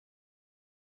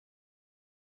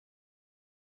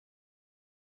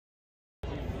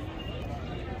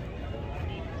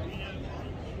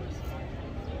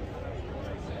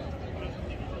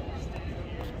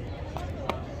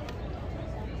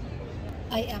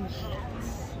I am hot.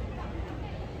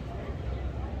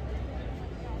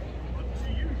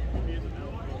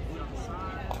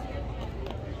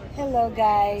 Hello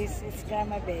guys, it's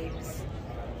Grandma Babes.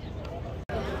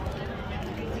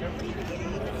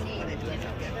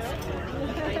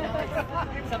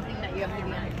 Something that you have to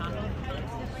be on top of.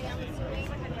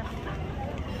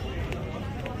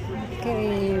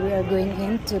 Okay, we are going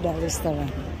into the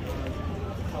restaurant.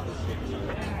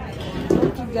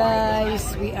 Okay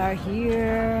guys, we are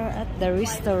here at the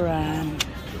restaurant.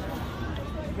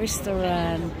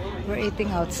 We're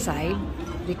eating outside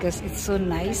because it's so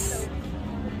nice.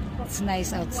 It's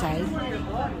nice outside.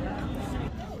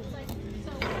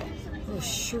 Oh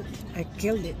shoot, I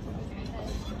killed it.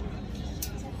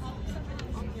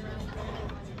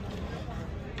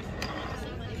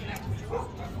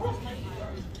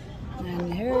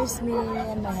 And here's me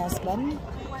and my husband.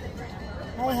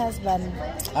 Hi husband.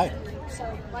 Hi.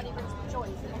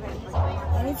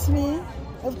 And it's me,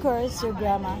 of course, your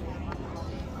grandma.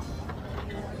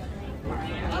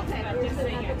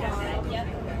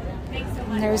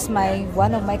 And here's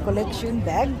one of my collection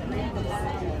bag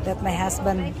that my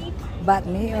husband bought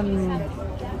me on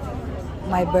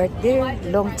my birthday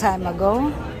long time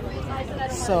ago.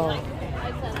 So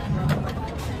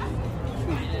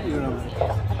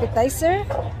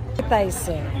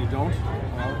appetizer. You don't?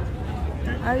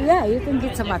 Yeah, you can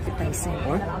get some appetizer.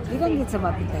 What? You can get some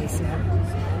appetizer.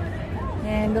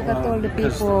 And look at all the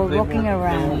people walking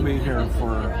around. They won't be here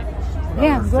for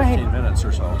Yeah, go 15 ahead. minutes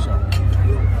or so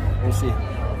we'll see.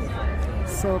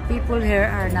 So people here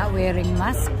are not wearing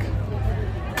mask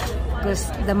because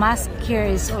the mask here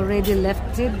is already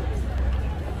lifted.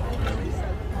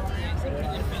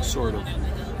 Sort of.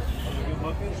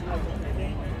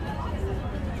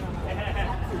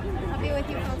 I'll be with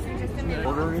you folks in just a minute.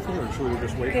 Order anything, or should we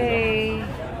just wait Okay,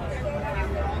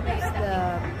 it's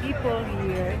the people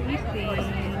here eating.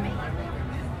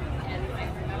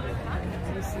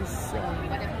 This is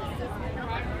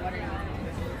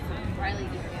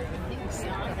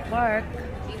the park.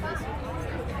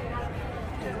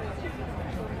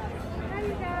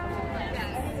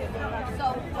 So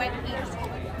when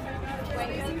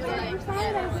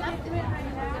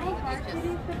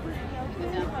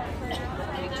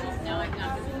now I'm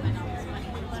not going to spend all this money.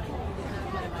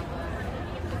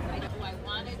 Do I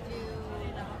want to do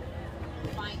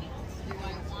finance? Do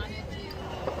I want to do,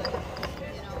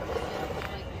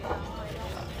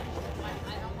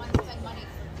 I don't want to spend money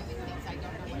doing things I don't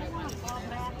know what I want to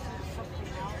do.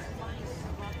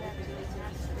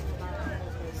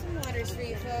 Some waters for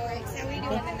you folks. How are you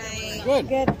doing tonight? Good.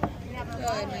 Good.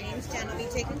 Good. My name's Jen. I'll be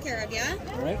taking care of you.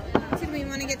 All right. So do we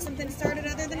want to get something started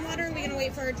other than water, or are we going to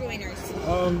wait for our joiners?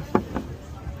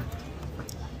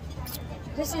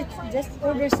 Just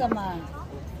order some.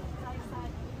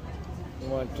 You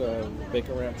want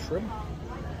bacon wrapped shrimp?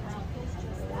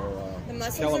 Or, The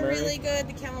mussels are really good.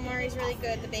 The calamari is really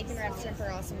good. The bacon wrapped shrimp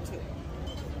are awesome too.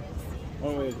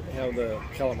 why don't we have the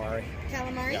calamari?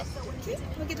 Calamari? Yeah. Okay,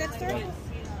 we'll get that started.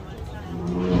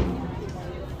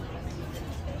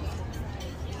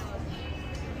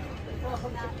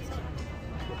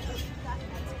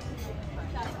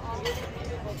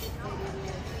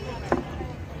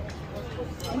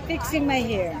 I'm fixing my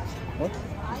hair. What?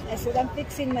 I said I'm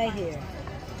fixing my hair.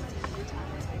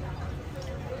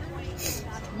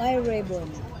 My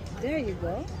ribbon. There you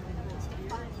go.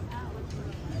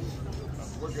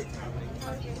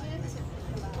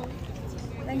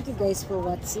 Thank you guys for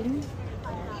watching.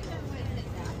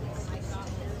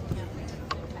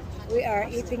 We are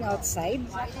eating outside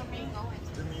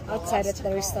at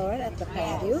the restaurant, at the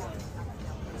patio.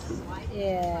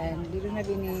 And we don't have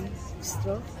any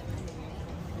straw.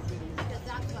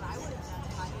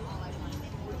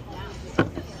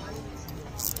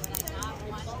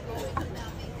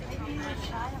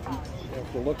 You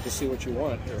have to look to see what you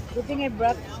want here. Good thing I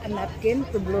brought a napkin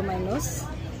to blow my nose.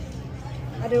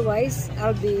 Otherwise,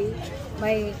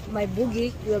 my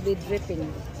boogie will be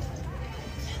dripping.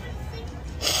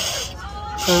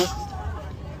 You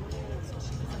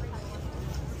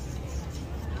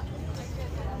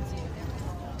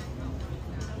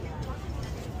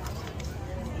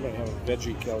might have a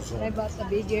veggie I calzone. bought the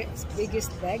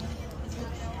biggest bag.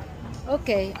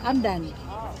 Okay, I'm done.